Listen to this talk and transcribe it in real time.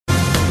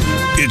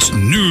It's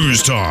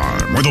news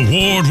time with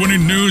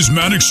award-winning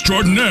newsman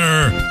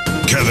extraordinaire,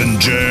 Kevin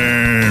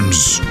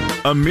James.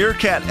 A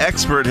meerkat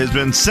expert has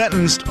been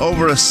sentenced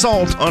over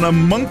assault on a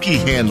monkey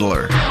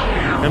handler.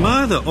 Am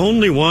I the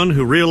only one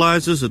who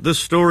realizes that this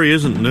story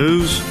isn't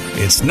news?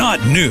 It's not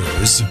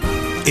news.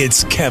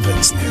 It's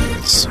Kevin's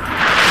news.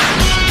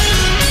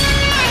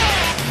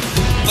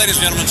 Ladies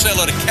and gentlemen, say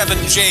hello to Kevin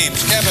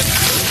James.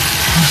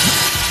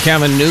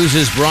 Kevin News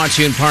is brought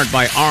to you in part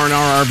by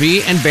R&R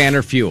RV and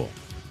Banner Fuel.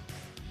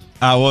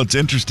 Well, it's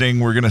interesting.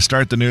 We're going to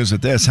start the news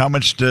with this. How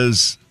much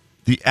does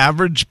the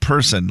average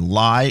person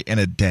lie in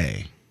a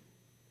day?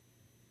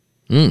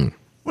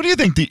 What do you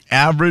think the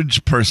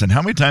average person,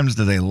 how many times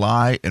do they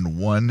lie in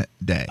one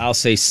day? I'll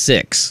say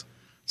 6.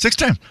 6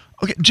 times.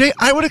 Okay, Jay,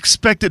 I would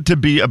expect it to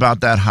be about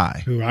that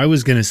high. Ooh, I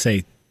was going to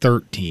say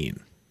 13.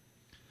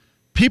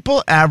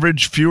 People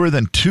average fewer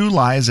than 2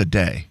 lies a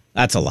day.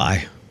 That's a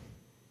lie.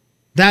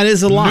 That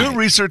is a lie. New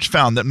research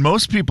found that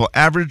most people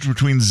average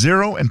between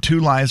 0 and 2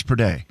 lies per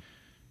day.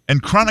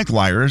 And chronic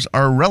liars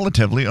are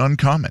relatively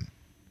uncommon.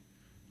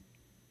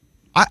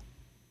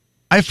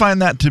 I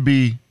find that to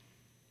be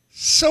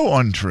so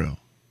untrue.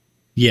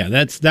 Yeah,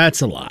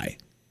 that's a lie.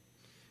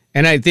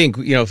 And I think,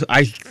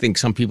 I think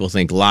some people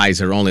think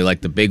lies are only like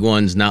the big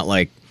ones, not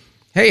like,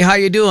 hey, how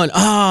you doing?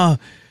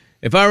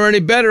 If I were any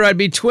better, I'd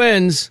be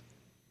twins.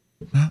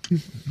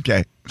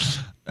 Okay.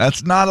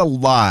 That's not a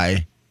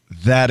lie.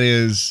 That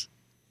is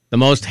the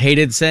most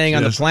hated saying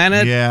on the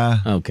planet? Yeah.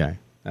 Okay.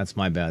 That's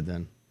my bad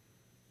then.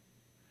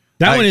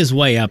 That one is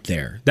way up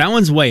there. That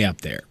one's way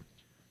up there.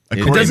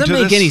 It doesn't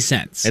make any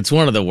sense. It's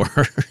one of the worst.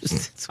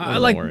 It's one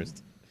of the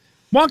worst.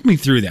 Walk me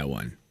through that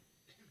one.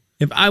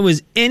 If I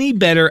was any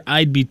better,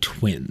 I'd be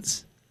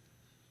twins.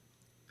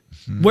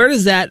 How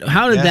did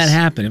that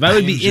happen? If I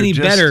would be any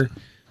better,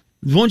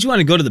 won't you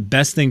want to go to the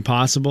best thing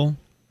possible?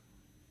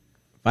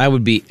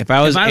 If I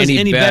was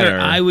any better,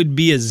 I would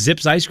be a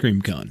Zips ice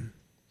cream cone.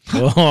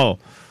 Oh,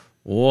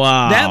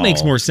 wow. That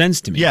makes more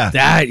sense to me.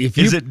 Yeah.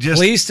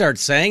 Please start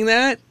saying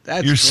that?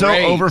 That's You're great. so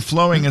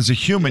overflowing as a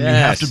human, Yes. You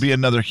have to be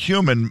another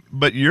human.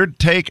 But your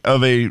take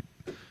of a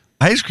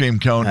ice cream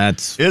cone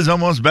is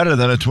almost better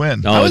than a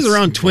twin. I was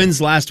around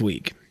twins last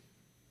week.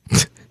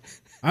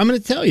 I'm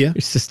going to tell you.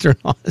 Your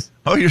sister-in-laws.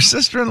 Oh, your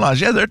sister-in-laws.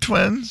 Yeah, they're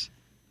twins.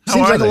 How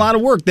Seems are like they? a lot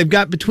of work. They've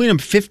got between them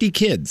 50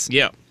 kids.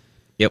 Yep.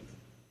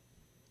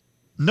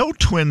 No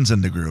twins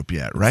in the group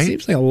yet, right?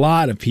 Seems like a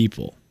lot of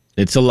people.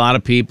 It's a lot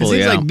of people,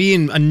 It seems like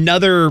being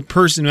another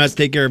person who has to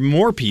take care of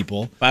more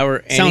people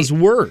sounds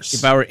worse.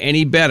 If I were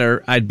any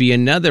better, I'd be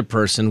another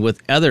person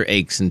with other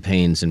aches and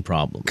pains and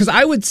problems. Because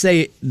I would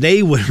say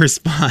they would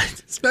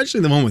respond,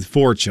 especially the one with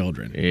 4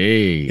 children.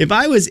 Hey. If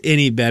I was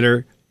any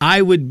better,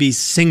 I would be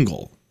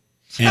single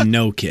and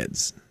no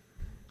kids.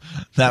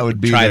 That would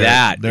be Try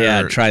their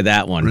that. Try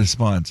that one.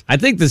 Response. I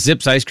think the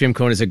Zips ice cream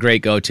cone is a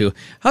great go-to.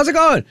 How's it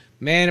going?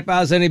 Man, if I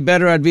was any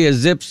better, I'd be a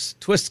Zips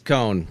twist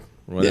cone.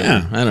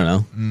 Yeah. I don't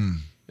know.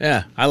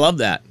 Yeah, I love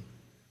that.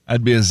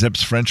 I'd be a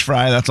Zips French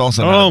fry. That's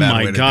also not a bad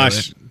way to do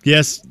it.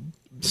 Yes.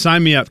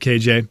 Sign me up,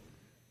 KJ.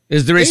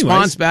 Is the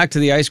response back to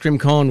the ice cream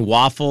cone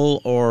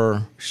waffle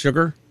or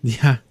sugar?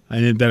 Yeah,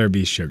 and it better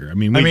be sugar.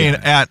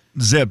 At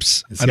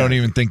Zips, I don't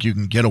even think you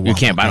can get a waffle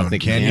can't. cone, I don't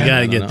think you can can. You got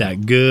to get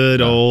that good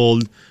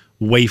old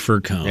wafer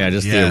cone. Yeah,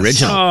 just Yes. the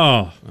original.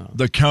 Oh,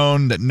 The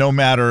cone that no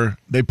matter,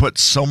 they put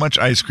so much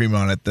ice cream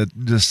on it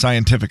that just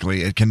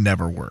scientifically it can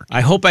never work.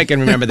 I hope I can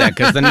remember that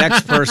because the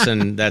next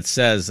person that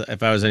says,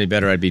 if I was any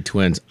better, I'd be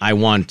twins, I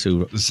want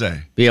to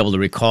be able to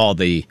recall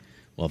if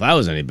I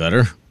was any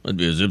better, I'd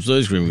be a Zips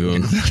ice cream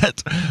cone.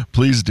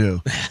 Please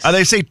do.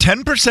 They say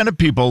 10% of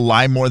people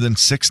lie more than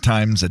 6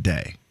 times a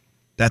day.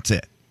 That's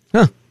it.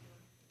 Huh.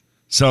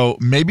 So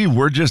maybe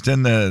we're just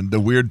in the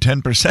weird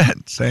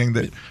 10% saying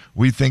that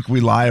we think we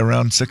lie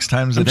around 6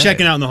 times a day. I'm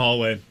checking out in the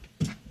hallway.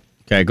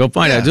 Okay, go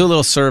find out. Do a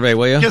little survey,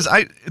 will you? Because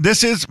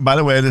this is, by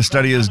the way, this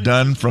study is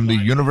done from the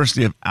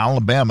University of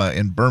Alabama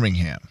in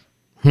Birmingham.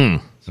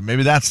 So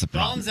maybe that's the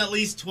problem. Dalton's at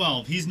least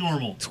 12. He's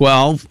normal.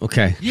 12?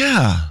 Okay.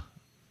 Yeah.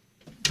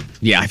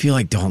 Yeah, I feel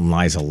like Dalton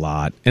lies a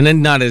lot. And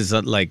then not as,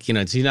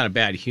 he's not a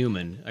bad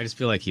human. I just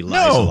feel like he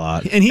lies a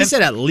lot. And he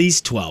said at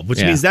least 12,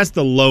 which means that's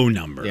the low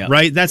number,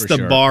 right? That's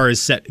the bar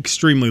is set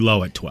extremely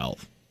low at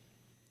 12.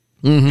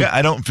 Mm-hmm. Yeah,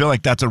 I don't feel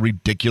like that's a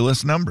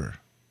ridiculous number.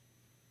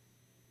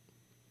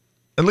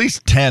 At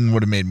least 10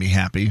 would have made me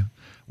happy.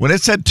 When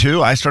it said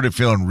 2, I started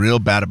feeling real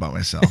bad about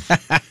myself.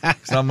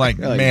 So I'm like,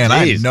 man,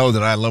 I know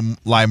that I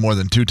lie more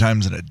than 2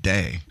 times in a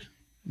day.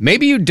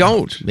 Maybe you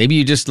don't. Maybe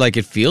you just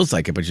it feels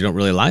like it, but you don't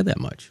really lie that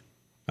much.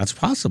 That's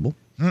possible.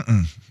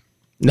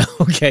 No,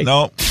 okay.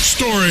 Nope.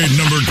 Story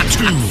number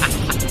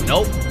 2.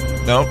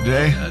 Nope,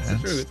 Jay.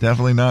 That's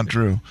definitely not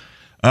true.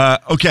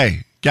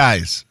 Okay,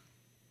 guys.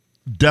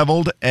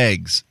 Deviled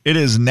eggs. It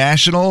is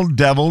National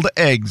Deviled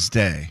Eggs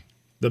Day.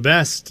 The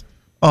best.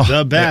 Oh,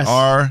 the best. They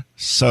are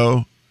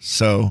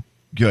so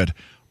good.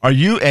 Are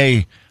you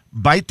a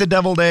bite the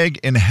deviled egg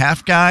in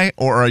half guy,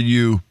 or are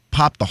you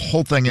pop the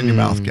whole thing in your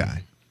mouth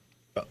guy?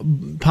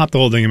 Pop the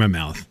whole thing in my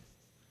mouth.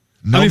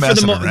 No, I mean, for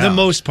the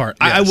most part.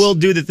 Yes. I will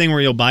do the thing where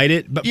you'll bite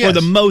it, but for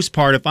the most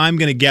part, if I'm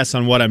going to guess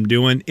on what I'm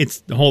doing,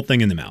 it's the whole thing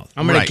in the mouth.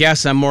 I'm going to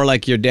guess I'm more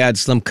like your dad,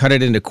 Slim. Cut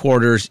it into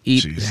quarters,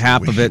 eat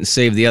half of it, and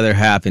save the other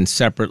half in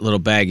separate little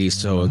baggies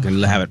so I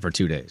can have it for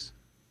 2 days.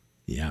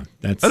 Yeah,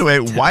 that's. By the way,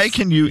 why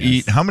can you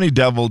eat? How many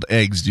deviled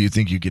eggs do you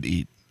think you could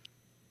eat?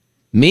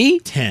 Me?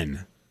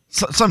 10.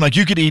 Something like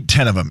you could eat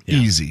 10 of them,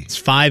 easy. It's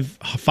five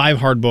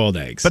hard-boiled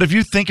eggs. But if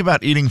you think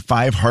about eating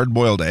 5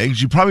 hard-boiled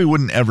eggs, you probably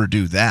wouldn't ever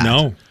do that.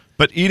 No.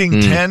 But eating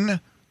 10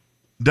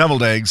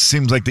 deviled eggs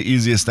seems like the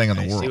easiest thing in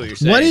the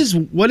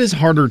world. What is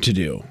harder to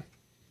do?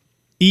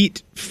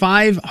 Eat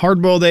 5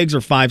 hard-boiled eggs or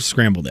 5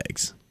 scrambled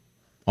eggs?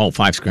 Oh,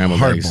 5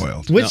 scrambled eggs.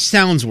 Hard-boiled. Which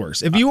sounds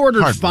worse? If you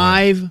ordered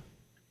 5,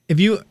 if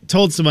you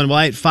told someone, well,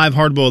 I ate 5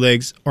 hard-boiled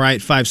eggs or I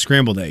ate 5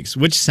 scrambled eggs,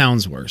 which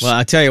sounds worse? Well,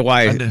 I'll tell you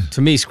why.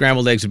 To me,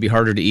 scrambled eggs would be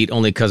harder to eat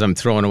only because I'm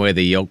throwing away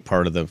the yolk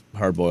part of the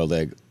hard-boiled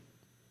egg.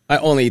 I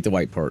only eat the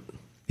white part.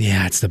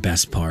 Yeah, it's the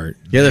best part.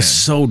 Yeah, they're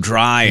so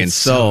dry and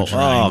so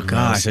dry. Oh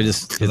gosh, I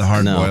just the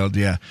hard-boiled.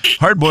 Yeah,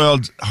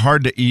 hard-boiled,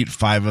 hard to eat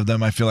 5 of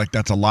them. I feel like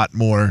that's a lot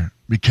more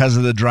because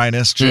of the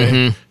dryness,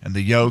 Jay, and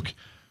the yolk.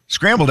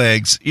 Scrambled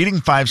eggs.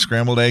 Eating 5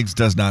 scrambled eggs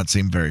does not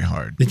seem very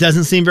hard. It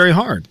doesn't seem very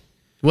hard.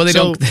 Well, they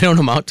don't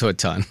amount to a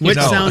ton. Which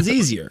sounds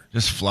easier.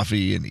 Just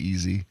fluffy and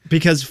easy.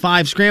 Because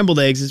 5 scrambled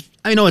eggs is.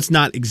 I know it's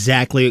not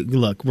exactly.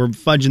 Look, we're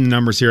fudging the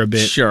numbers here a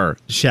bit. Sure,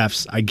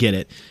 chefs, I get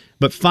it.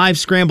 But 5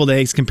 scrambled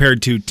eggs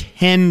compared to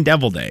 10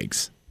 deviled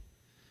eggs.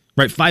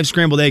 Right, 5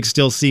 scrambled eggs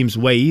still seems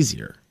way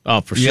easier. Oh,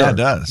 for sure. Yeah, it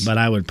does. But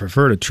I would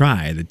prefer to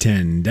try the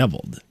 10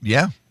 deviled.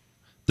 Yeah.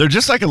 They're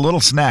just like a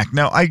little snack.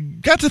 Now, I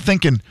got to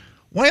thinking,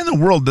 why in the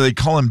world do they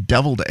call them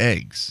deviled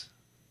eggs?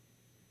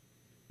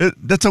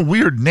 That's a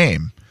weird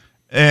name.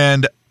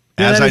 And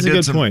as I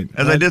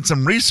did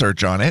some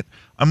research on it,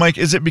 I'm like,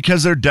 is it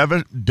because they're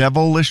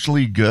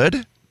devilishly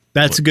good?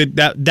 That's a good.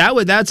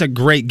 That's a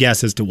great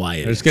guess as to why it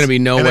is. There's going to be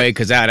no way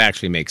because that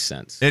actually makes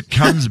sense. It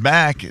comes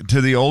back to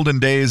the olden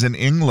days in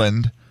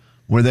England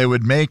where they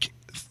would make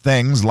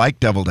things like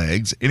deviled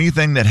eggs,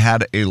 anything that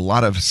had a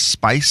lot of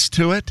spice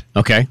to it.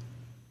 Okay.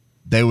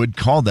 They would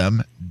call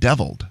them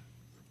deviled.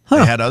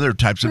 They had other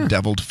types of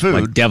deviled food.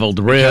 Like deviled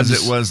ribs.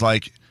 Because it was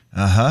like,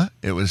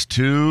 it was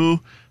too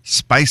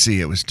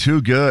spicy. It was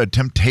too good.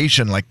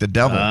 Temptation like the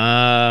devil.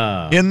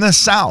 In the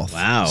South.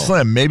 Wow.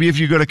 Slim, maybe if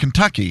you go to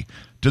Kentucky,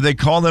 do they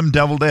call them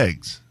deviled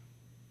eggs?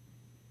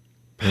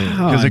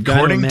 Because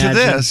according to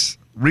this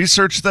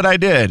research that I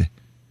did,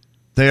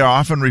 they are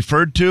often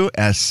referred to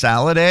as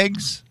salad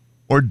eggs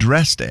or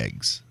dressed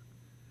eggs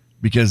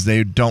because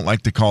they don't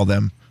like to call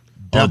them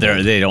deviled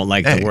eggs. They don't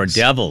like the word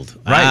deviled.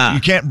 Right.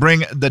 You can't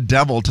bring the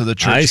devil to the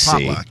church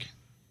potluck.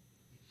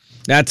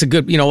 That's a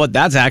good, you know what?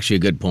 That's actually a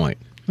good point.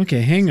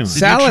 Okay, hang on.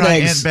 Salad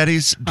eggs. Aunt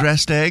Betty's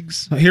dressed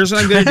eggs? Here's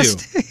what I'm going to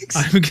do.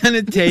 I'm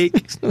going to take,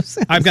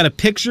 I've got a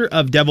picture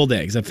of deviled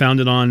eggs. I found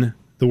it on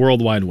the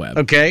World Wide Web.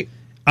 Okay.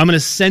 I'm going to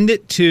send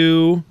it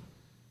to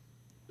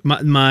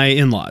my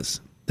in-laws,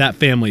 that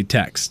family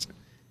text.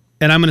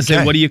 And I'm going to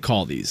say, what do you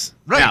call these?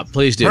 Right. Yeah,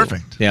 please do.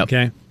 Perfect. Yep.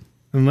 Okay.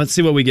 And let's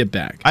see what we get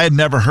back. I had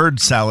never heard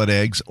salad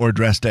eggs or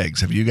dressed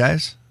eggs. Have you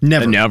guys?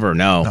 Never. Never,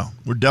 no. No,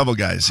 we're devil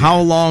guys here. How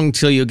long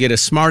till you get a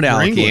smart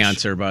alecky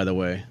answer, by the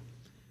way,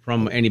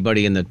 from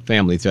anybody in the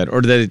family thread?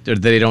 Or they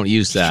don't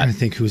use that? I'm trying to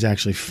think who's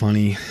actually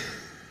funny.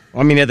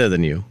 I mean, other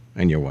than you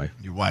and your wife.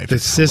 Your wife. The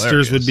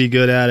sisters would be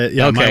good at it.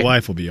 Yeah, my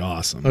wife will be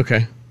awesome.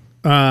 Okay.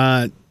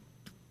 I'm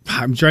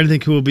trying to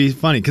think who will be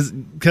funny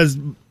because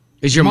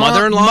is your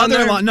mother-in-law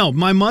there? No,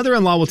 my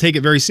mother-in-law will take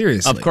it very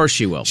seriously. Of course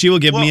she will. She will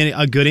give me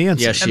a good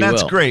answer. Yes, she will. And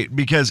that's great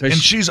because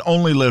she's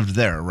only lived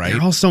there, right?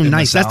 They're all so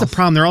nice. That's the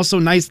problem. They're all so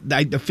nice.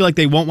 I feel like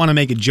they won't want to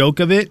make a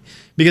joke of it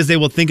because they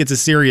will think it's a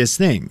serious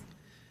thing.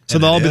 So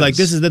they'll all be like,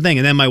 "This is the thing,"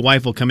 and then my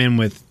wife will come in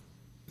with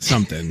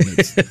something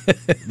that's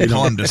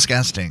call them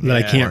disgusting that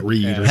I can't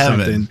read or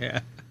something.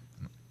 Yeah.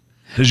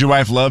 Does your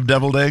wife love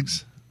deviled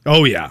eggs?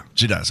 Oh yeah,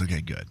 she does.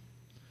 Okay, good.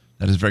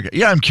 That is very good.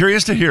 Yeah, I'm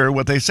curious to hear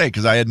what they say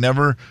because I had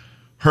never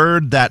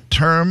heard that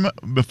term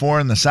before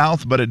in the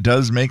South, but it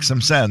does make some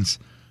sense.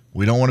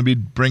 We don't want to be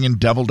bringing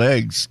deviled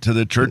eggs to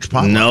the church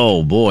potluck.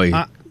 No, boy.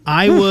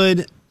 I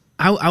would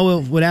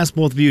ask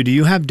both of you, do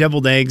you have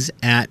deviled eggs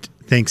at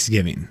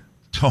Thanksgiving?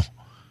 Oh.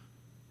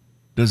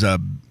 Does a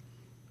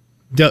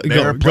go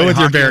with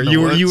your bear.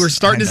 You were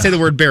starting to say the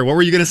word bear. What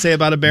were you going to say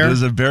about a bear?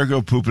 Does a bear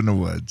go poop in the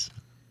woods?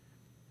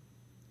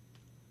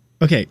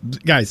 Okay,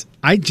 guys,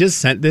 I just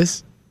sent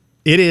this.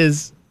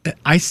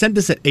 I sent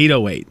this at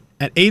 8:08.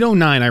 At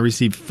 8:09, I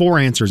received 4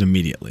 answers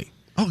immediately.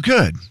 Oh,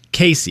 good.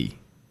 Casey,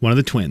 one of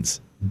the twins,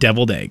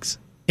 deviled eggs.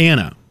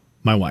 Anna,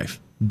 my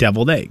wife,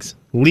 deviled eggs.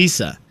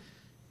 Lisa,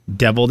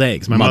 deviled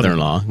eggs. My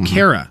mother-in-law. Mm-hmm.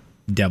 Kara,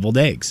 deviled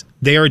eggs.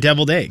 They are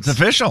deviled eggs. It's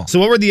official. So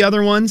what were the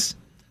other ones?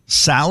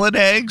 Salad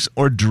eggs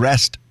or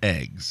dressed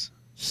eggs?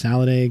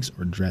 Salad eggs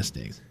or dressed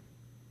eggs.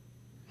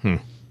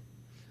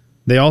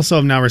 They also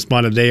have now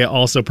responded. They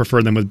also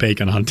prefer them with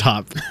bacon on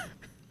top.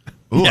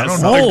 Ooh, yes. I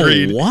don't know.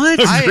 Agreed. What?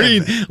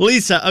 Agreed.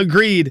 Lisa,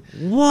 agreed.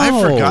 Whoa.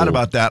 I forgot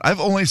about that. I've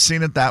only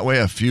seen it that way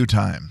a few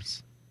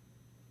times.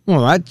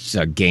 Well, that's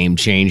a game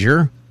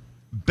changer.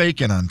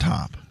 bacon on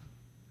top.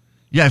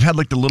 Yeah, I've had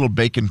like the little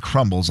bacon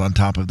crumbles on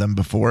top of them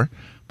before,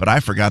 but I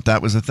forgot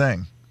that was a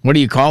thing. What do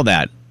you call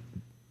that?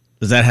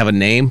 Does that have a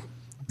name?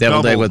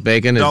 Deviled egg with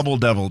bacon? Double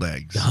deviled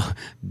eggs.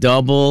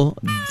 Double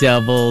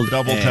deviled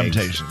Double eggs.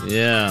 temptation.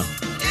 Yeah.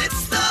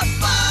 It's the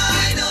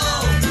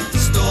final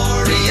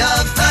story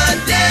of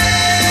the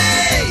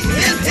day.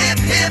 Hip, hip,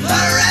 hip,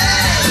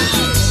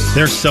 hooray!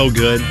 They're so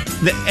good.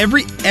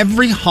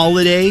 Every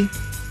holiday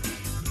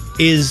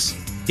is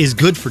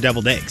good for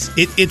deviled eggs.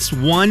 It's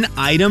one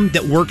item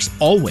that works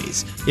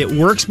always. It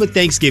works with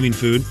Thanksgiving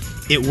food.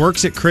 It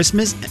works at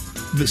Christmas.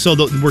 So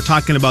we're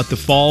talking about the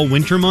fall,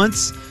 winter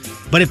months.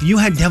 But if you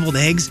had deviled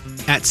eggs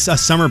at a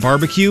summer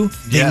barbecue,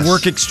 they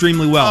work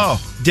extremely well.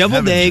 Oh,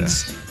 deviled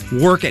eggs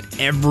work at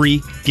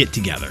every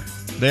get-together.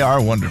 They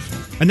are wonderful.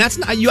 And that's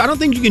not I don't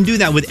think you can do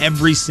that with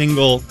every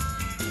single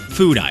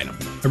food item.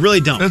 I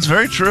really don't. That's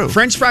very true.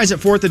 French fries at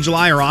 4th of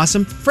July are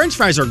awesome. French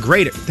fries are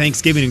great at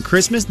Thanksgiving and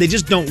Christmas. They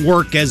just don't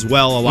work as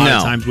well a lot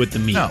of times with the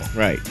meat. No.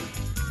 Right.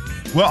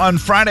 Well, on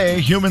Friday,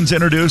 humans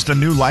introduced a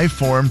new life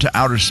form to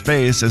outer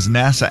space as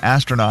NASA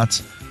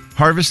astronauts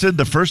harvested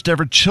the first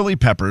ever chili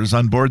peppers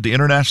on board the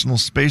International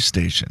Space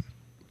Station.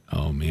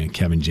 Oh, man,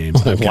 Kevin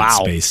James, I've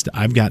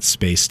got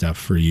space stuff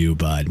for you,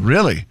 bud.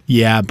 Really?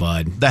 Yeah,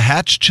 bud. The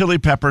hatch chili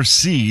pepper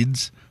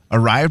seeds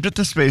arrived at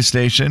the space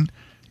station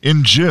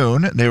in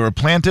June. They were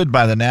planted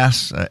by the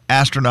NASA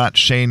astronaut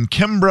Shane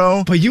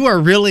Kimbrough. But you are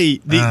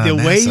really,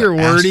 the way you're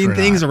wording astronaut.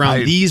 things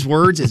around these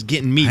words is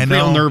getting me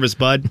real nervous,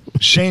 bud.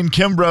 Shane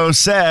Kimbrough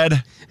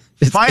said,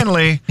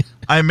 finally,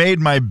 I made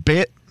my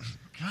bit.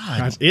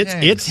 God,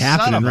 it's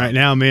happening right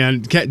now,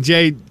 man.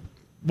 Jay,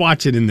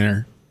 watch it in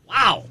there.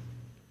 Wow.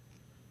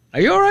 Are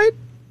you all right?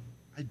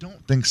 I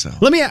don't think so.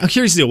 I'm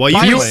curious to do. While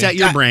you reset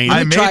your brain.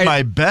 I made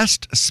my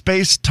best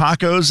space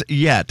tacos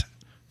yet.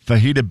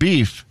 Fajita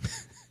beef,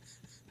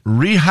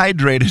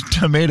 rehydrated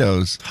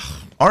tomatoes,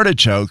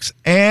 artichokes,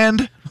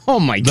 and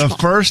the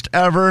first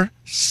ever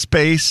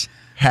space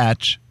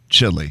hatch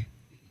chili.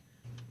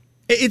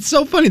 It's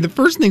so funny. The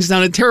first thing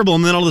sounded terrible,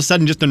 and then all of a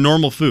sudden, just a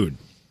normal food.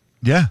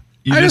 Yeah.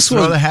 You just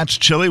throw the hatch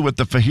chili with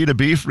the fajita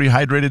beef,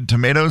 rehydrated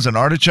tomatoes, and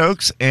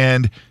artichokes,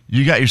 and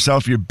you got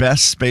yourself your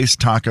best space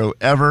taco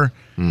ever.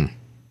 By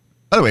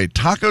the way,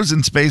 tacos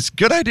in space,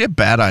 good idea,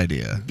 bad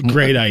idea?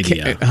 Great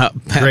idea.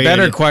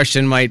 Better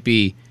question might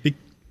be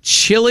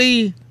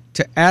chili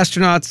to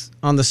astronauts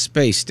on the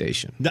space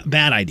station.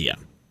 Bad idea.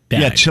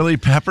 Chili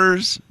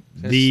peppers.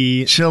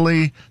 The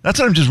chili. That's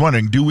what I'm just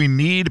wondering. Do we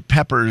need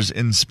peppers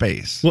in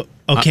space? Well,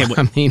 okay.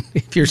 I mean,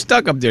 if you're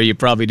stuck up there, you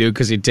probably do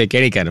because you'd take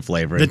any kind of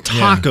flavor. The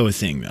taco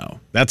thing,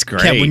 though. That's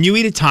great. Kev, when you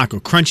eat a taco,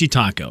 crunchy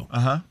taco,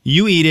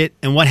 you eat it,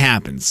 and what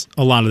happens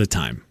a lot of the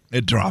time?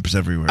 It drops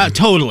everywhere.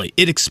 Totally.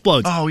 It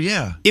explodes. Oh,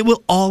 yeah. It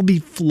will all be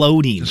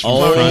floating.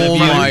 Oh,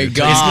 my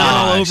God. It's not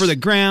all over the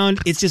ground.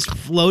 It's just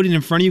floating in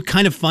front of you.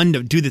 Kind of fun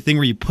to do the thing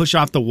where you push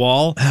off the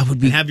wall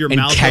and have your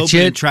mouth open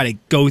and try to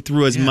go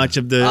through as much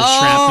of the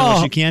shrapnel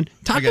as you can.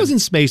 Tacos in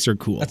space are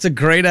cool. That's a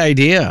great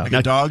idea. Like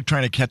a dog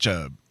trying to catch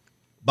a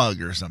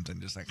bug or something.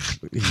 Just like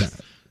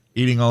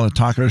eating all the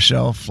taco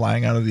shell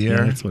flying out of the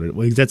air. That's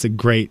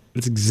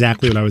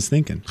exactly what I was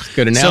thinking.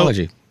 Good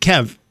analogy. So,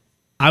 Kev,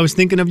 I was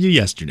thinking of you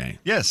yesterday.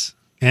 Yes.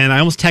 And I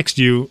almost texted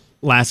you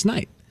last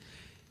night.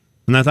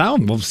 And I thought,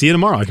 we'll see you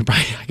tomorrow. I could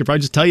probably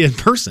just tell you in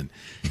person.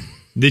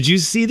 Did you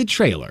see the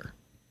trailer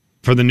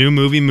for the new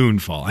movie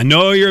Moonfall? I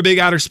know you're a big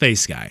outer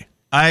space guy.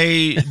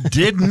 I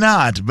did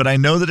not, but I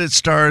know that it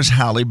stars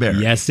Halle Berry.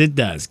 Yes, it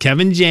does.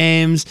 Kevin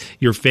James,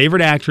 your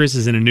favorite actress,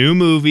 is in a new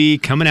movie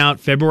coming out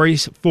February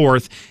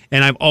 4th,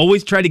 and I've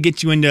always tried to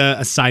get you into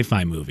a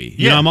sci-fi movie.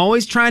 You know, I'm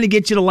always trying to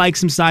get you to like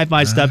some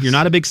sci-fi stuff. You're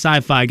not a big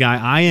sci-fi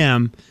guy. I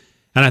am.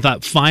 And I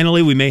thought,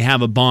 finally, we may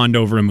have a bond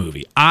over a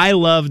movie. I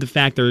love the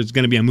fact there's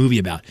going to be a movie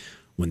about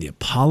when the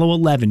Apollo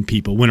 11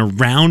 people went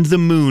around the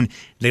moon.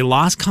 They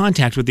lost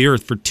contact with the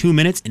Earth for 2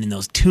 minutes, and in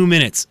those 2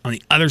 minutes, on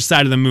the other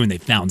side of the moon, they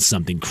found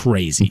something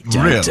crazy.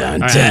 Really? Right, so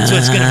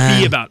it's going to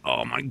be about,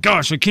 oh my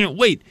gosh, I can't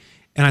wait.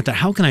 And I thought,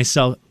 how can I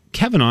sell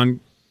Kevin on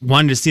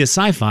wanting to see a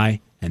sci-fi?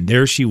 And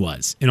there she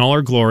was in all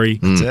her glory,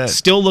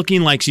 still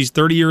looking like she's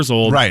 30 years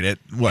old. Right, at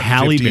what,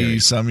 Halle 50 Berry.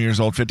 some years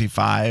old,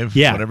 55,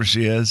 whatever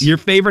she is. Your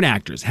favorite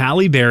actress,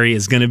 Halle Berry,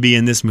 is going to be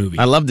in this movie.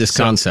 I love this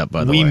concept,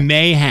 by the way. We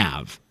may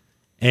have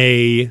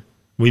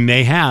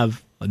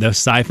the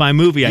sci-fi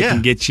movie. I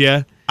can get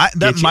you.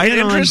 That might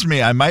interest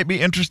me. I might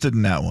be interested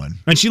in that one.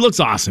 And she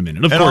looks awesome in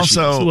it. Of course, she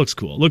looks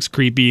cool. It looks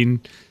creepy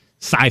and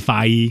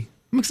sci-fi-y.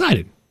 I'm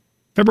excited.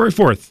 February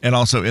 4th. And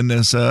also in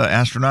this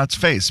astronaut's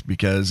face,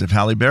 because if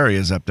Halle Berry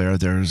is up there,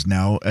 there's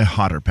now a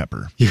hotter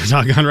pepper. You're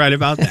talking right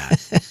about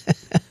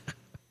that.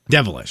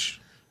 Devilish.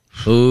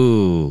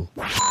 Ooh.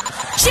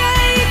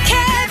 Jay,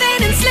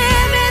 Kevin, and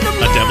Slim in the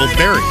morning. A deviled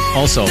berry.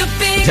 Also,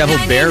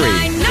 deviled berry.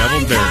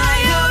 Deviled berry.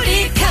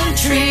 Coyote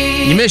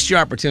Country. You missed your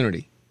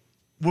opportunity.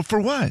 Well, for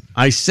what?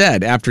 I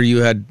said after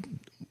you had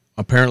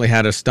apparently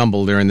had a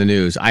stumble during the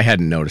news. I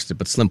hadn't noticed it,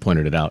 but Slim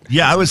pointed it out.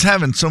 Yeah, I was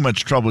having so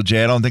much trouble,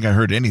 Jay. I don't think I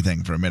heard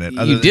anything for a minute.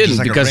 You didn't, just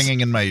like because a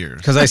ringing in my ears.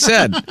 Because I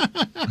said,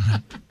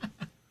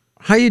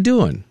 "How you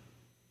doing?"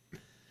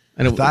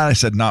 And I thought I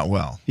said not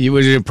well. You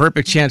was a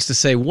perfect chance to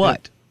say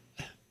what?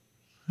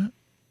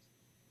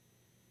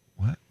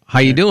 What? How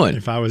you doing?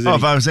 If I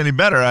was any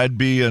better, I'd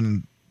be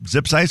in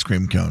Zips ice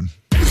cream cone.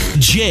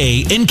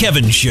 Jay and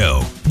Kevin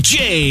Show.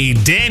 Jay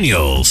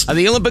Daniels. Are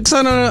the Olympics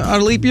on a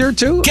leap year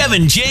too?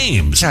 Kevin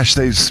James. Gosh,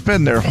 they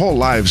spend their whole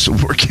lives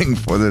working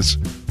for this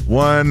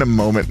one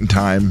moment in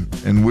time,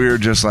 and we're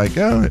just like,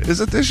 oh,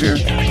 is it this year?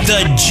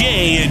 The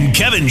Jay and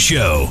Kevin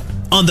Show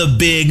on the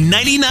Big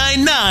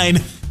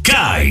 99.9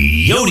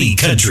 Coyote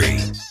Country.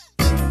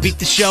 Beat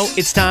the show,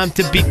 it's time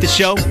to beat the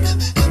show.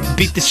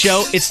 Beat the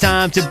show, it's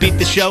time to beat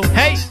the show.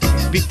 Hey!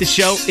 Beat the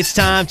show, it's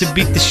time to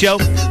beat the show.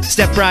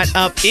 Step right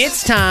up,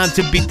 it's time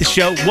to beat the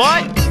show.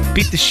 What?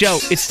 Beat the show,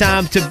 it's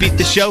time to beat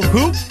the show.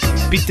 Who?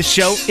 Beat the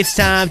show, it's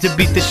time to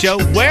beat the show.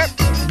 Where?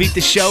 Beat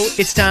the show,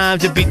 it's time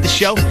to beat the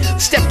show.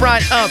 Step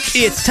right up,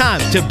 it's time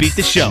to beat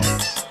the show.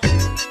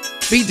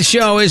 Beat the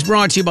Show is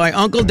brought to you by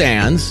Uncle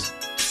Dan's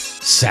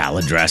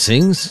salad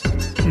dressings,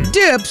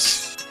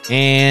 dips,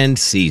 and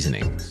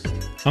seasonings.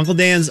 Uncle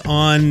Dan's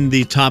on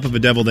the top of a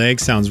deviled egg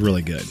sounds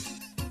really good.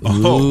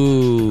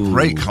 Oh,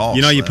 great call.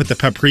 You know, you put the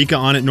paprika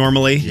on it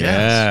normally.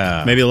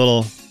 Yeah. Maybe a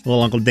little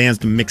Uncle Dan's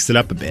to mix it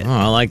up a bit. Oh,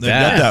 I like They've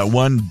that. got that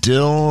one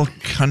dill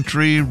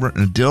country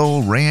ranch,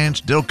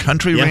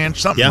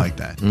 something like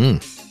that.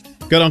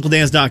 Go to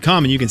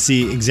UncleDans.com and you can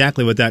see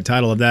exactly what that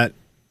title of that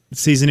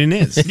seasoning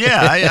is.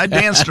 Yeah, I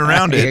danced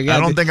around it. I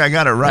don't think I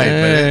got it right,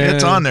 but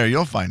it's on there.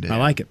 You'll find it. I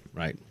like it.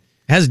 Right. It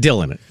has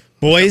dill in it.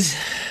 Boys.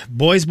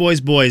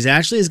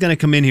 Ashley is going to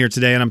come in here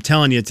today, and I'm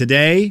telling you,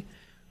 today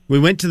we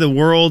went to the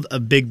world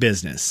of big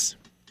business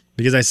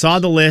because I saw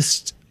the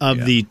list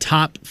of the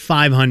top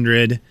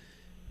 500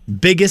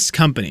 biggest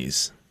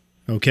companies,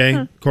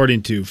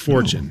 according to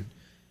Fortune.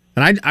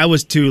 And I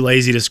was too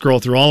lazy to scroll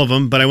through all of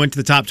them, but I went to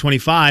the top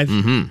 25,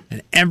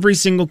 and every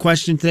single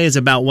question today is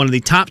about one of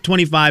the top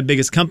 25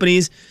 biggest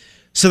companies,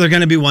 so they're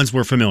going to be ones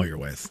we're familiar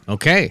with.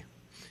 Okay.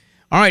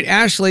 All right,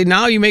 Ashley,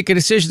 now you make a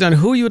decision on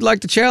who you would like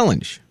to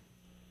challenge.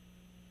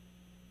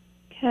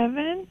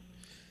 Kevin?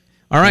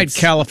 All right,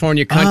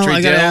 California Country.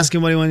 I got to ask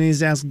him what he needs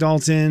to ask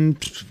Dalton.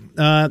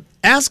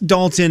 Ask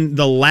Dalton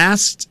the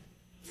last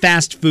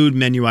fast food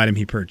menu item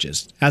he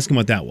purchased. Ask him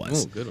what that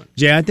was. Oh, good one.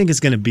 Jay, I think it's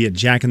going to be a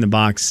Jack in the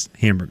Box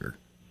hamburger.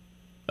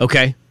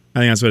 Okay. I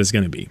think that's what it's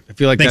going to be. I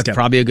feel like that's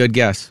probably a good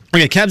guess.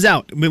 Okay, Kev's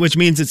out, which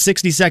means it's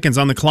 60 seconds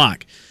on the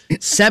clock.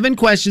 7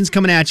 questions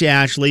coming at you,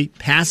 Ashley.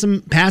 Pass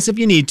if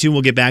you need to.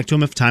 We'll get back to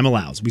them if time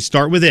allows. We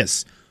start with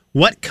this.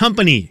 What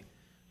company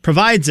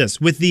provides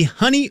us with the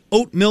honey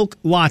oat milk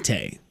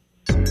latte?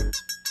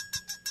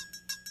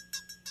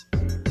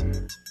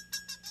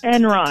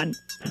 Enron.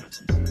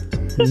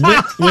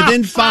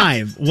 Within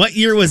 5, what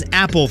year was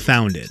Apple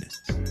founded?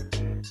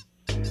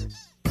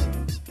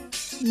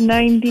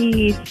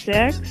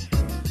 96.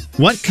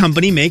 What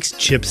company makes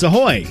Chips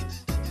Ahoy?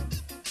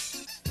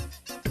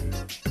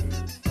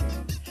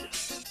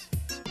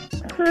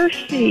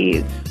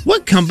 Hershey's.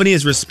 What company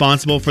is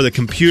responsible for the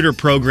computer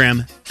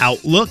program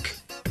Outlook?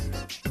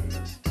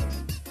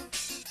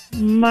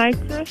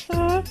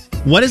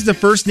 Microsoft. What is the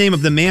first name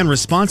of the man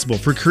responsible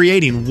for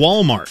creating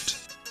Walmart?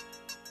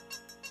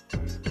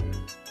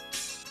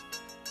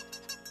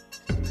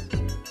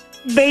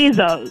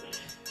 Bezos.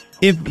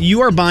 If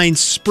you are buying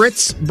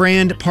Spritz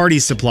brand party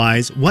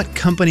supplies, what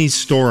company's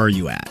store are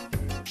you at?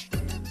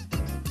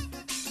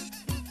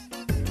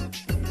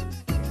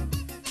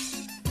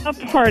 A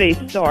party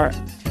store.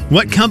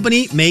 What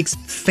company makes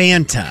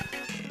Fanta?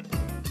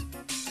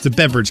 It's a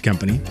beverage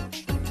company.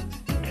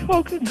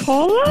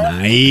 Coca-Cola?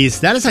 Nice.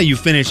 That is how you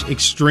finish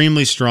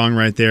extremely strong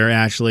right there,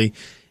 Ashley.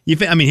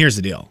 Here's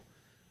the deal.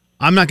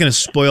 I'm not going to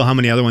spoil how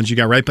many other ones you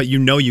got right, but you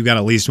know you got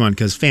at least one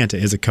because Fanta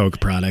is a Coke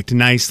product.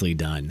 Nicely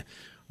done.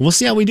 We'll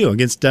see how we do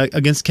against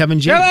Kevin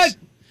James.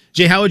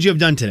 Jay, how would you have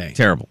done today?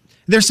 Terrible.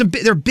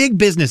 They're big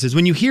businesses.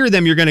 When you hear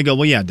them, you're going to go,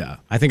 well, yeah, duh.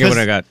 I think I would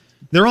have got.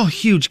 They're all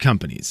huge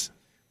companies.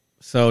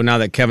 So now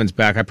that Kevin's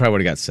back, I probably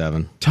would have got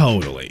 7.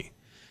 Totally.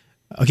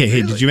 Okay,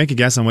 hey, did you make a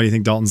guess on what do you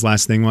think Dalton's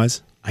last thing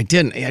was? I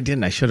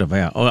didn't. I should have.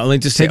 Yeah. Oh, let me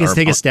just take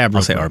a stab.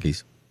 I'll say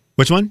Arby's.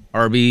 Which one?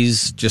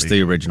 Arby's, just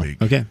the original.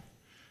 Okay.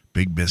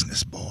 Big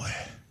business boy.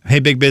 Hey,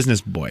 big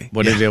business boy.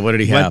 What did he have?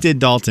 What did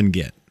Dalton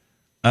get?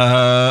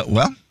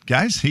 Well,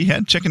 guys, he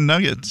had chicken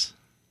nuggets.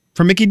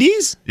 From Mickey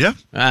D's? Yeah.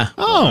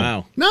 Oh,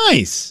 wow.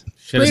 Nice.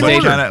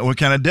 What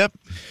kind of dip?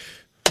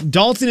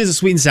 Dalton is a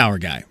sweet and sour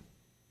guy.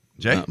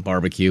 Jay?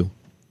 Barbecue. I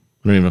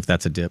don't even know if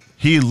that's a dip.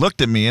 He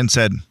looked at me and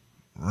said,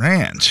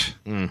 ranch.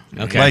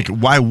 Okay. Like,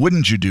 why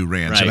wouldn't you do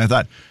ranch? Right. And I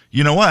thought,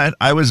 you know what?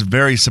 I was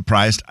very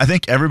surprised. I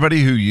think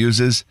everybody who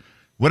uses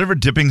whatever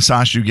dipping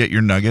sauce you get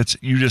your nuggets,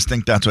 you just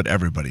think that's what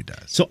everybody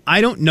does. So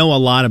I don't know a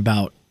lot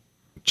about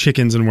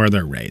chickens and where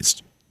they're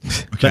raised.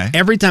 Okay. But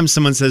every time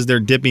someone says they're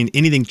dipping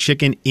anything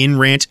chicken in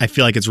ranch, I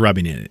feel like it's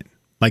rubbing it in.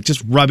 Like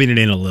just rubbing it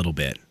in a little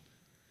bit.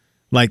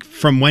 Like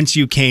from whence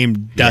you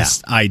came,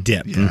 dust I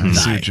dip. Yeah, I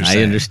see what you're I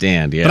saying.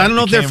 understand, yeah. But I don't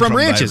know if they're from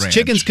thy ranches. ranch.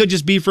 Chickens could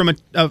just be from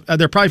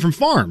they're probably from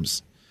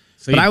farms.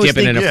 So but you I was dip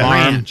it in thinking a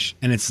farm? ranch,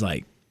 and it's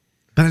like,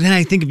 But then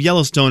I think of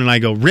Yellowstone and I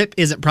go, Rip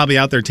isn't probably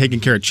out there taking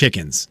care of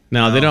chickens.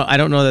 No, they don't. I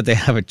don't know that they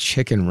have a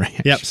chicken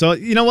ranch. Yep. So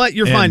you know what?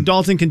 You're fine.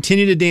 Dalton,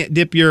 continue to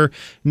dip your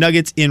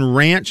nuggets in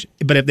ranch.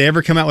 But if they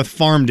ever come out with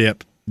farm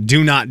dip,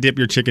 do not dip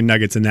your chicken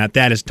nuggets in that.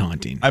 That is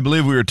taunting. I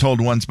believe we were told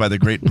once by the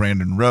great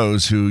Brandon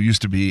Rose, who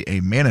used to be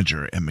a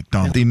manager at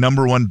McDonald's, the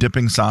number one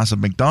dipping sauce of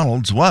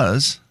McDonald's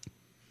was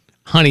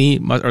honey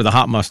or the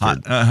hot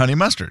mustard. Honey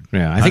mustard.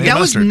 Yeah, I think that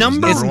was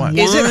number one.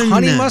 Is it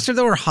honey mustard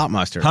though or hot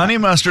mustard? Honey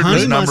mustard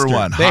was number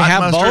one. They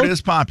have mustard both?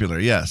 is popular,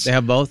 yes. They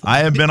have both? I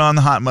have been on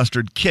the hot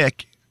mustard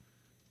kick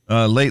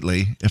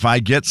lately. If I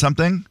get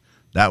something,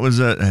 that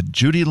was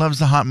Judy loves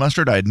the hot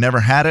mustard. I had never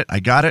had it. I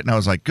got it, and I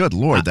was like, good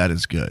Lord, that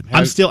is good.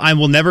 I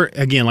will never,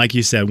 again, like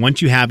you said,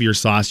 once you have your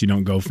sauce, you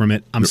don't go from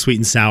it. I'm sweet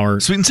and sour.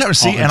 Sweet and sour.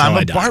 See, and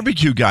I'm a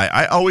barbecue guy.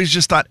 I always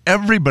just thought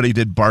everybody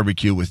did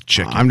barbecue with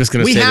chicken. I'm just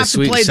going to say the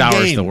sweet and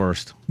sour is the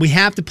worst. We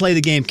have to play the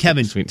game.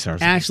 Kevin, sweet and sour.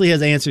 Ashley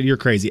has answered. You're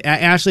crazy.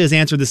 Ashley has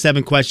answered the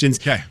 7 questions.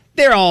 Okay.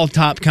 They're all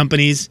top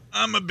companies.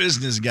 I'm a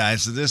business guy,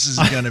 so this is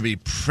going to be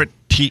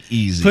pretty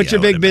easy. Put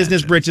your big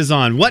business britches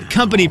on. What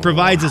company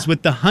provides us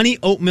with the honey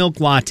oat milk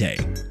latte?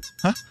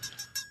 Huh?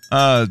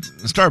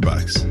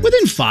 Starbucks.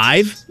 Within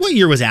 5. What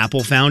year was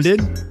Apple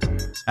founded?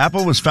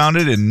 Apple was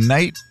founded in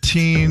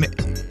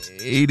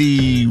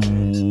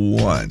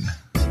 1981.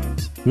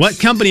 What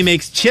company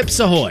makes Chips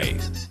Ahoy?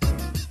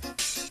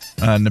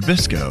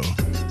 Nabisco.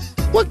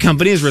 What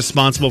company is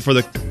responsible for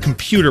the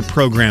computer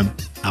program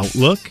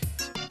Outlook?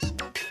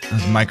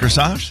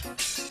 Microsoft.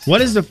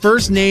 What is the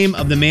first name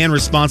of the man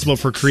responsible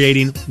for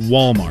creating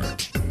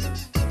Walmart?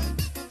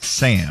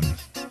 Sam.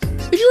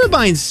 If you were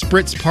buying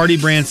Spritz Party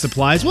brand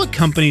supplies, what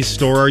company's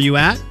store are you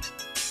at?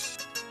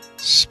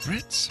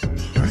 Spritz?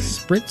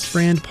 Spritz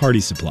brand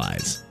party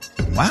supplies.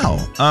 Wow.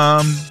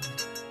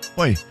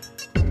 Boy,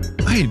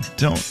 I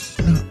don't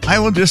know. I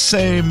will just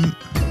say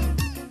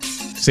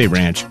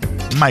Ranch.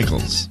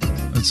 Michael's.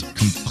 That's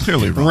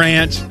clearly wrong.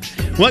 Ranch.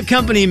 What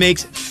company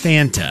makes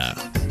Fanta?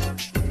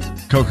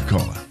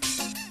 Coca-Cola.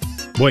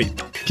 Boy,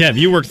 Kev,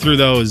 you worked through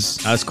those.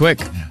 That was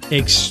quick.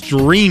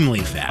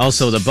 Extremely fast.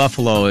 Also, the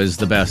Buffalo is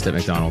the best at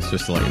McDonald's,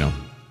 just to let you know.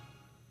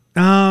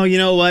 Oh, you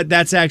know what?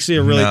 That's actually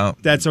a really good.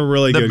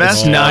 The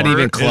best call. Not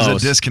even close.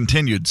 Is a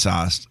discontinued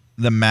sauce,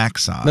 the Mac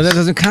sauce. No, that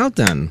doesn't count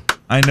then.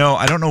 I know.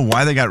 I don't know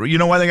why they got. You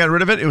know why they got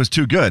rid of it? It was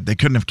too good. They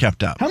couldn't have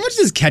kept up. How much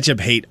does ketchup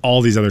hate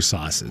all these other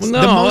sauces? Well,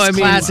 no, the most I mean,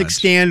 classic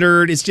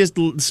standard. It's just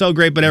so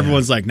great, but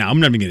everyone's like, "No, I'm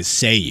not even going to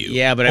say you."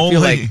 Yeah, but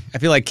I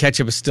feel like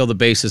ketchup is still the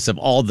basis of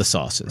all the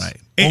sauces. Right.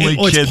 Only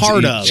kids it's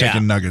part eat of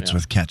chicken nuggets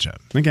with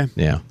ketchup. Okay.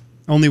 Yeah.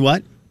 Only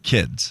what?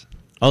 Kids.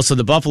 Also,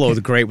 the Buffalo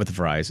is great with the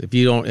fries. If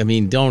you don't,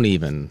 don't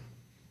even,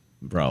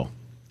 bro.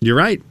 You're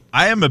right.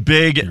 I am a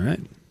big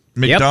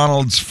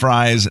McDonald's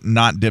fries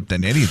not dipped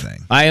in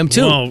anything. I am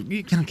too. Well,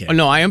 okay. Oh,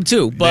 no, I am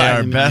too. But they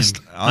are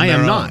best. I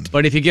am not.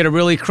 But if you get a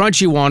really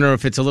crunchy one, or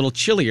if it's a little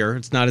chillier,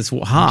 it's not as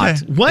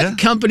hot. Okay. What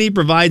company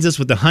provides us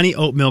with the honey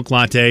oat milk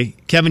latte?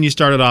 Kevin, you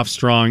started off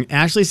strong.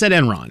 Ashley said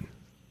Enron.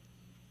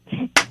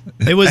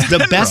 It was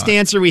the best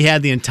answer we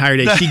had the entire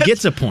day. She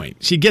gets a point.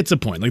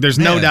 Like, there's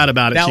no doubt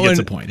about it. She gets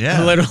a point.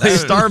 Yeah. Literally.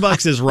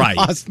 Starbucks is right.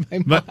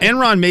 But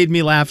Enron made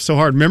me laugh so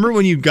hard. Remember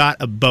when you got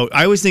a boat?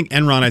 I always think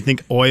Enron, I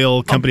think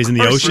oil companies in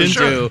the ocean.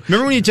 Sure.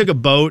 Remember when you took a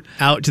boat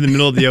out to the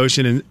middle of the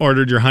ocean and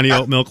ordered your honey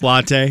oat milk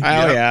latte?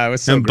 Oh, yeah. It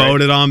was so and great.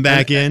 boated on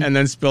back in? And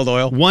then spilled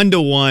oil.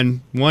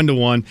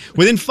 1-1.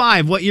 Within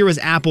 5, what year was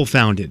Apple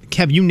founded?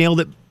 Kev, you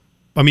nailed it.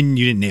 I mean,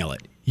 you didn't nail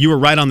it. You were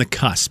right on the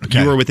cusp.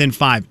 Okay. You were within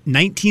 5.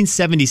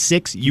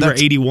 1976, you were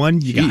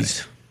 81. You got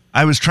it.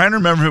 I was trying to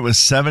remember if it was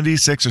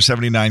 76 or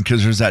 79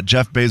 because there's that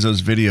Jeff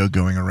Bezos video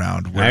going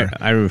around where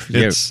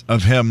it's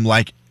of him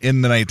like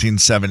in the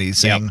 1970s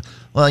saying,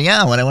 "Well,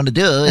 yeah, what I want to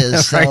do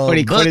is sell when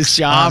he quit his books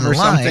job or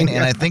online, something,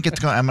 and I think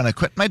I'm going to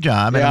quit my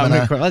job and Yeah, I'm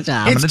going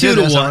to It's do 2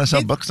 to this. I 1. want to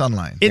sell books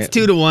online." It's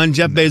 2-1.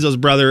 Jeff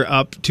Bezos' brother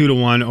up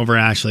 2-1 over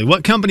Ashley.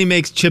 What company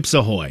makes Chips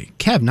Ahoy?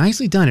 Kev,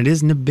 nicely done. It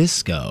is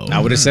Nabisco.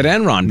 I would have said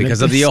Enron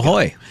because of the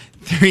Ahoy.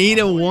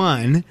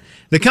 3-1.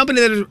 The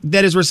company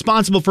that is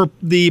responsible for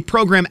the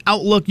program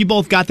Outlook, you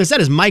both got this.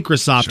 That is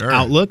Microsoft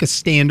Outlook, a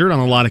standard on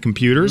a lot of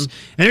computers.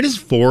 And it is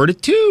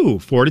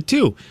 4-2.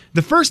 4-2.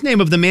 The first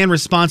name of the man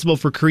responsible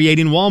for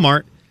creating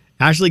Walmart,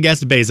 Ashley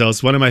guessed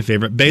Bezos, one of my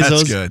favorite.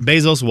 That's good.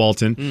 Bezos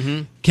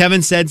Walton.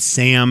 Kevin said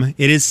Sam.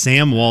 It is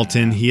Sam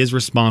Walton. He is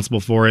responsible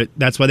for it.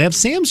 That's why they have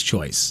Sam's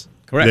Choice.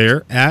 Correct.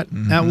 There at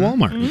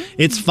Walmart.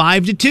 It's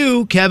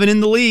 5-2. Kevin in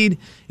the lead.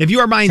 If you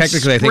are buying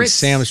Technically, I think Spritz-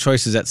 Sam's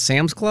Choice is at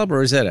Sam's Club,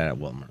 or is that at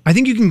Walmart? I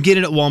think you can get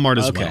it at Walmart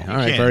as well. Okay, all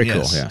right, very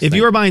cool. Yeah, If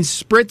you are buying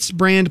Spritz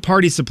brand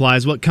party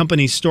supplies, what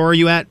company store are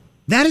you at?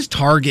 That is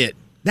Target.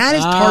 That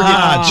is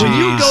Target. When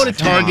you go to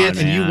Target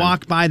and you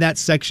walk by that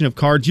section of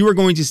cards, you are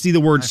going to see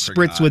the word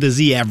Spritz with a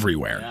Z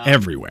everywhere.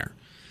 Everywhere.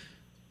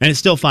 And it's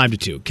still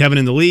 5-2. Kevin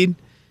in the lead.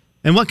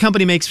 And what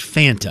company makes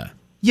Fanta?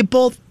 You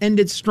both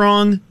ended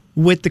strong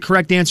with the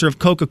correct answer of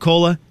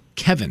Coca-Cola.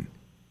 Kevin,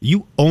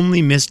 you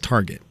only missed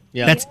Target.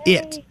 Yeah. That's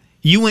it.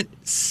 You went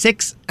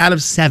 6 out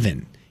of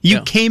 7. You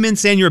came in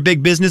saying you're a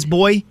big business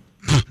boy.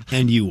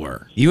 And you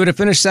were. You would have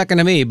finished second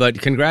to me,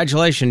 but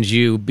congratulations,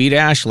 you beat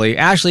Ashley.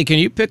 Ashley, can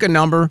you pick a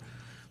number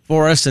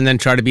for us and then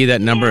try to be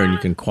that number and you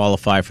can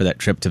qualify for that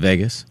trip to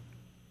Vegas?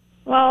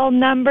 Well,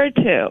 number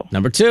 2.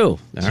 Number 2. All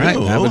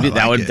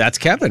right. That's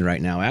Kevin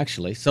right now,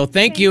 actually. So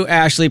thank you,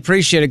 Ashley.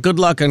 Appreciate it. Good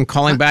luck on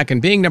calling back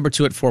and being number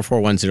 2 at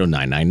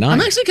 4410999.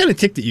 I'm actually kind of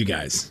ticked at you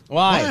guys.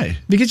 Why?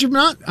 Because you're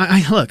not.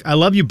 Look, I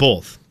love you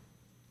both.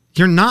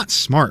 You're not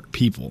smart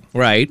people.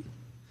 Right.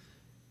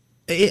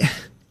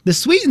 The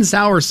sweet and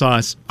sour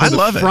sauce for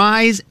the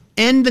fries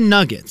and the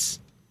nuggets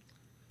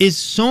is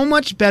so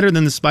much better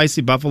than the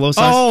spicy buffalo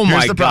sauce. Oh,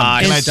 my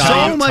God. And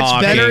so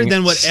much better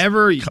than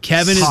whatever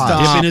Kevin is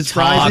dipping his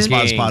fries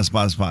in.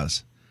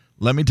 Pause.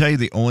 Let me tell you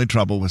the only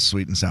trouble with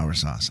sweet and sour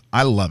sauce.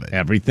 I love it.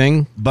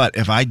 Everything? But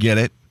if I get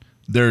it,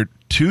 they're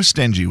too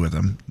stingy with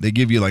them. They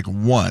give you like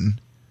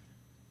one.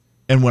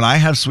 And when I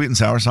have sweet and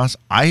sour sauce,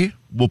 I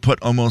will put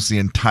almost the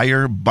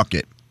entire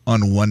bucket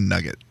on one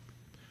nugget.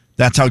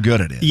 That's how good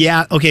it is.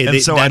 Yeah, okay.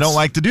 And so I don't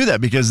like to do that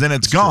because then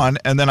it's gone,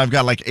 and then I've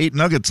got like 8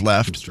 nuggets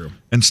left. It's true.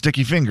 And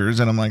sticky fingers,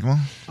 and I'm like, well.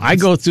 I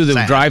go through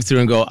the drive-thru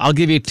and go, I'll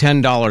give you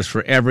 $10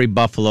 for every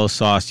buffalo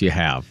sauce you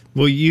have.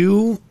 Will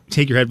you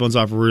take your headphones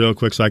off real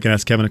quick so I can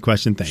ask Kevin a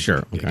question? Thank you.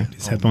 Sure. Okay.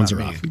 His headphones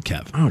are off.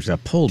 Kev. Oh, is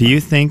that pulled? Do you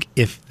think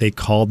if they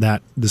called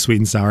that the sweet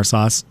and sour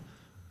sauce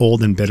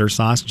old and bitter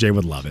sauce, Jay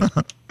would love it?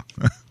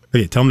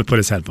 Okay, tell him to put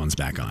his headphones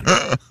back on.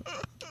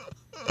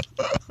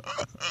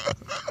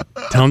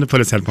 Tell him to put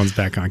his headphones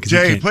back on.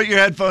 Jay, put your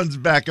headphones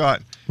back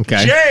on.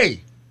 Okay.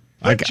 Jay,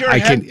 I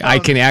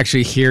can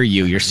actually hear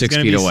you. You're 6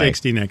 feet away.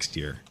 60 next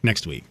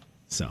week.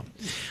 So,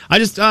 I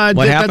just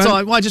that's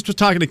all. I just was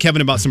talking to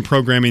Kevin about some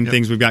programming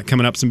things we've got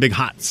coming up, some big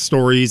hot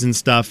stories and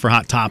stuff for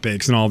Hot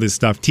Topics and all this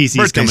stuff.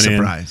 TC's coming in.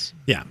 Surprise.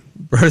 Yeah.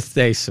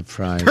 Birthday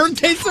surprise.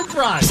 Birthday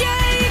surprise.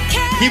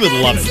 He would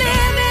love it.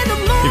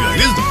 He'd be like,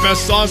 "This is the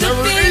best sauce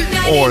ever eaten."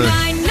 Or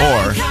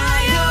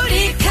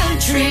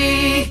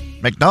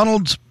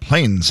McDonald's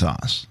plain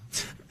sauce.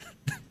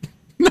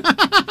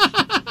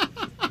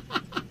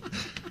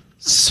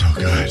 So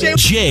good.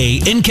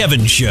 Jay and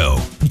Kevin Show.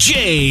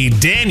 Jay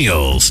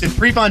Daniels. Did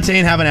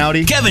Prefontaine have an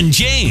Audi? Kevin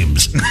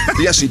James.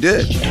 Yes, he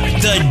did.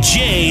 The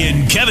Jay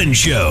and Kevin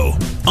Show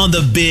on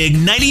the Big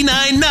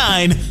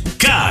 99.9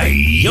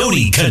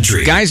 Coyote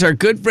Country. Guys, our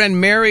good friend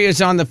Mary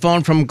is on the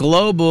phone from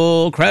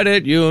Global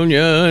Credit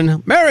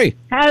Union. Mary.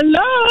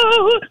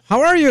 Hello. How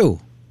are you?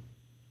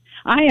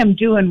 I am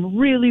doing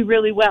really,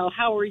 really well.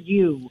 How are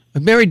you?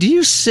 Mary, do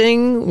you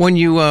sing when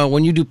you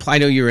do? I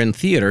know you're in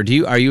theater.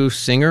 Are you a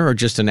singer or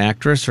just an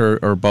actress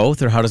or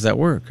both, or how does that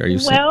work? Are you?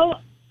 Well,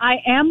 I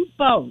am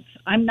both.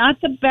 I'm not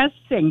the best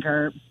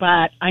singer,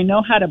 but I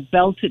know how to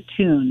belt a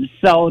tune.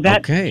 So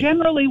that's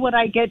generally what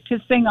I get to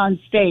sing on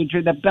stage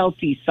are the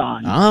belty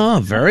songs. Oh,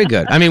 very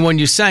good. I mean, when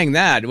you sang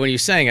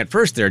at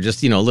first there,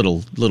 just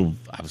little.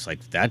 I was like,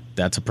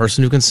 that's a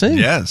person who can sing.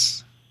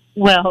 Yes.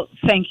 Well,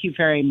 thank you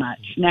very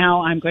much.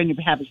 Now I'm going to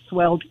have a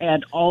swelled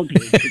head all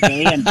day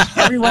today, and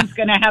everyone's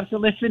going to have to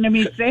listen to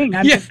me sing.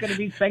 I'm just going to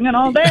be singing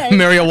all day.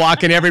 Mary will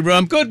walk in every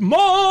room. Good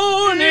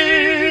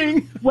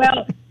morning.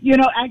 Well,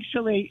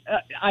 actually,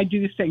 I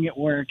do sing at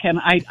work, and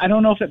I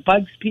don't know if it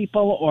bugs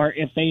people or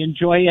if they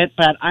enjoy it,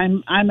 but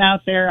I'm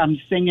out there.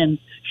 I'm singing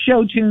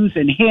show tunes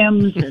and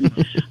hymns,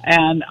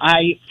 and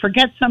I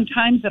forget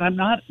sometimes that I'm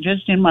not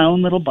just in my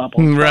own little bubble.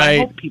 So right. I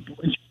hope people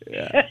enjoy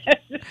it.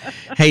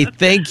 Hey,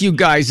 thank you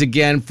guys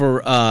again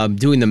for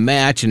doing the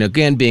match and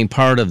again being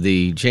part of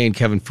the Jay and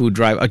Kevin food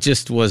drive.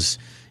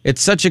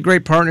 It's such a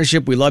great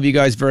partnership. We love you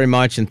guys very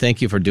much, and thank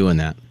you for doing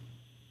that.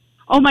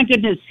 Oh, my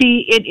goodness.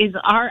 See, it is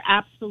our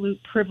absolute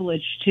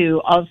privilege to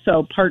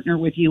also partner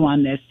with you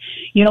on this.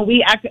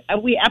 We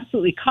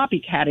absolutely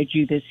copycatted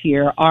you this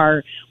year,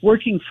 are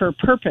working for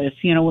purpose,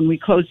 when we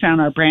closed down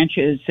our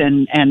branches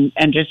and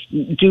just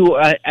do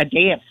a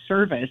day of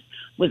service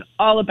was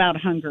all about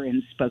hunger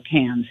in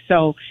Spokane.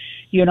 So,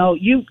 you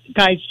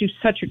guys do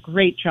such a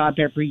great job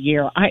every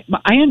year. I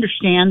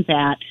understand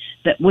that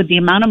with the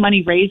amount of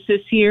money raised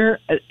this year,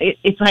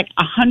 it's like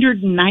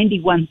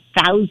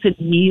 191,000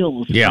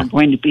 meals are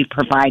going to be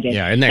provided.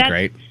 Yeah, isn't that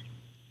great?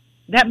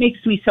 That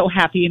makes me so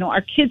happy.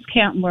 Our kids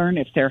can't learn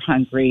if they're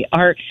hungry.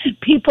 Our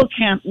people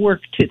can't work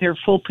to their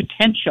full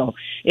potential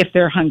if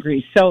they're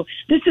hungry. So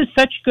this is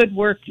such good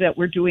work that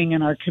we're doing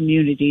in our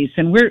communities,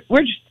 and we're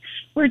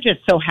just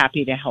so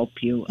happy to help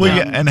you.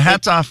 Well, and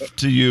hats off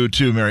to you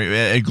too, Mary,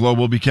 at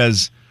Global,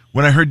 because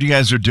when I heard you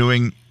guys are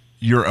doing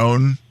your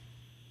own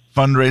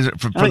fundraiser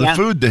for the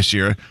food this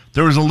year,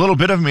 there was a little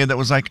bit of me that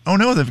was like, oh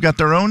no, they've got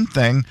their own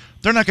thing.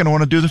 They're not going to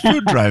want to do the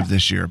food drive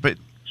this year. But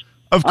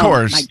of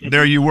course,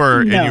 there you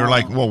were, and you're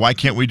like, well, why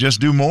can't we just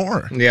do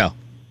more? Yeah.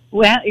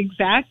 Well,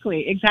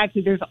 exactly.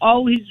 There's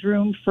always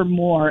room for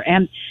more.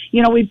 And,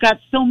 we've got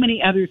so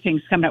many other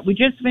things coming up. We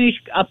just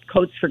finished up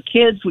Coats for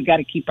Kids. We got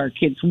to keep our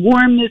kids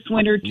warm this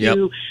winter, too. Yep.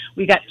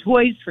 We got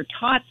Toys for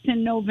Tots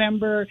in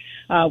November.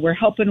 We're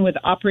helping with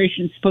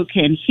Operation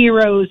Spokane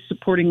Heroes,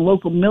 supporting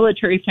local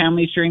military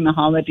families during the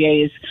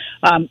holidays.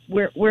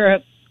 We're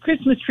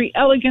Christmas Tree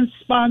Elegance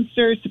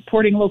sponsor,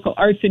 supporting local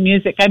arts and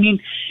music. I mean,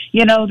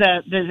 you know,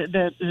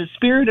 the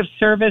spirit of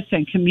service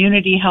and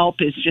community help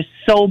is just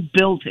so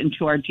built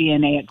into our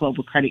DNA at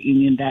Global Credit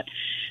Union that,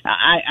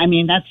 I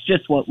mean, that's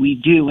just what we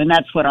do, and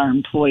that's what our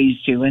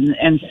employees do.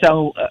 And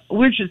so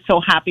we're just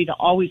so happy to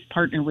always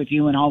partner with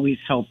you and always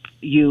help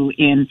you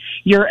in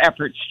your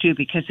efforts, too,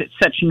 because it's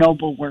such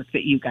noble work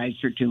that you guys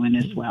are doing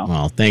as well.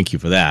 Well, thank you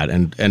for that.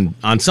 And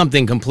on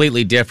something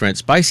completely different,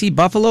 spicy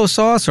buffalo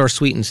sauce or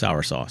sweet and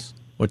sour sauce?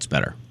 What's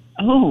better?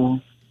 Oh,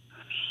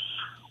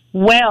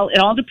 well, it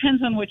all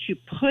depends on what you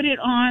put it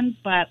on,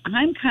 but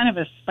I'm kind of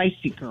a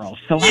spicy girl,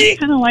 so I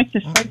kind of like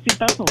the spicy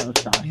buffalo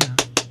sauce. Yeah.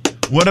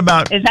 What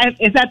about... Is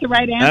that the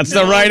right answer? That's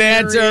the right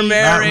answer,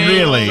 Mary. Not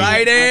really.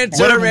 Right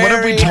answer, What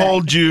if we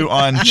told you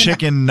on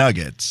chicken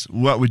nuggets?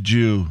 What would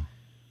you...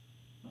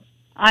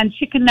 On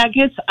chicken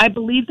nuggets, I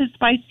believe the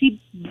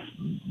spicy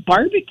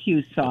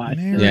barbecue sauce.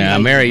 Yeah,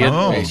 Mary.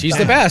 She's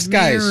the best,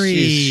 guys.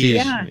 She's,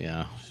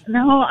 yeah.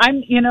 No,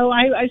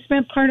 I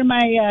spent part of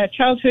my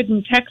childhood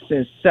in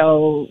Texas,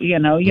 so, you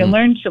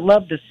learn to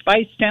love the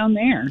spice down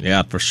there.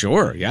 Yeah, for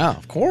sure. Yeah,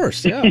 of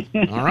course. Yeah.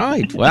 All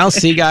right. Well,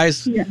 see,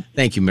 guys. Yeah.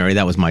 Thank you, Mary.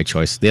 That was my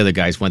choice. The other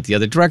guys went the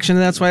other direction,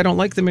 and that's why I don't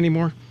like them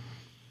anymore.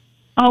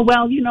 Oh,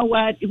 well, you know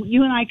what?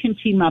 You and I can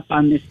team up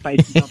on this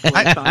spicy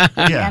buffalo sauce.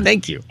 Yeah,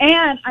 thank you.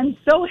 And I'm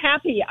so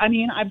happy. I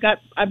mean, I've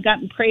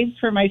gotten praise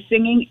for my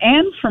singing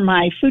and for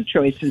my food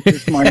choices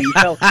this morning.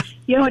 So,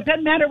 it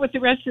doesn't matter what the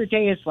rest of the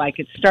day is like.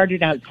 It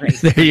started out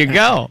great. There you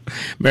go.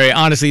 Mary,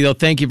 honestly, though,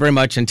 thank you very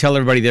much. And tell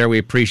everybody there we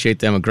appreciate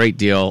them a great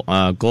deal.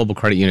 Global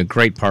Credit Union,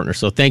 great partner.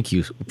 So thank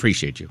you.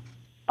 Appreciate you.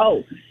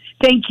 Oh,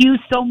 thank you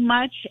so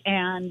much.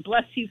 And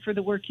bless you for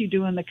the work you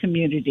do in the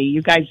community.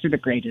 You guys are the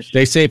greatest.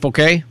 Stay safe,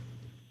 okay?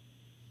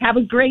 Have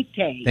a great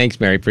day. Thanks,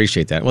 Mary.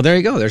 Appreciate that. Well, there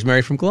you go. There's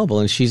Mary from Global,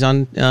 and she's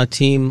on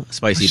Team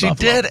Spicy Buffalo.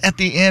 She did at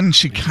the end.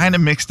 She kind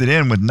of mixed it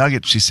in with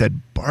nuggets. She said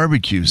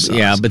barbecue sauce.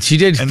 Yeah, but she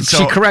did. And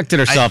she corrected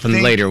herself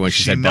later when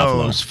she said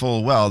buffalo. She knows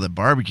full well that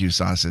barbecue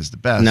sauce is the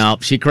best. No,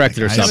 she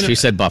corrected herself. She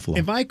said buffalo.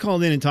 If I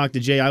called in and talked to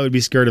Jay, I would be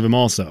scared of him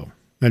also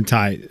and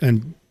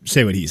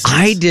say what he says.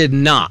 I did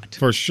not.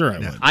 For sure I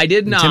would. I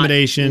did not.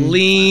 Intimidation.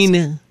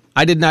 Lean.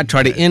 I did not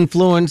try to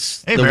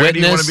influence the Mary, witness. Do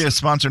you want to be a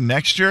sponsor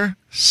next year?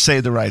 Say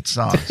the right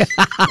song.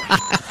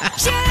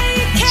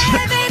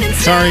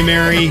 Sorry,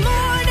 Mary.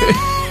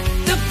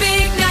 The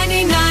big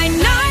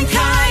 99.9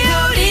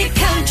 Coyote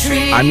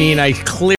Country. I mean, I clearly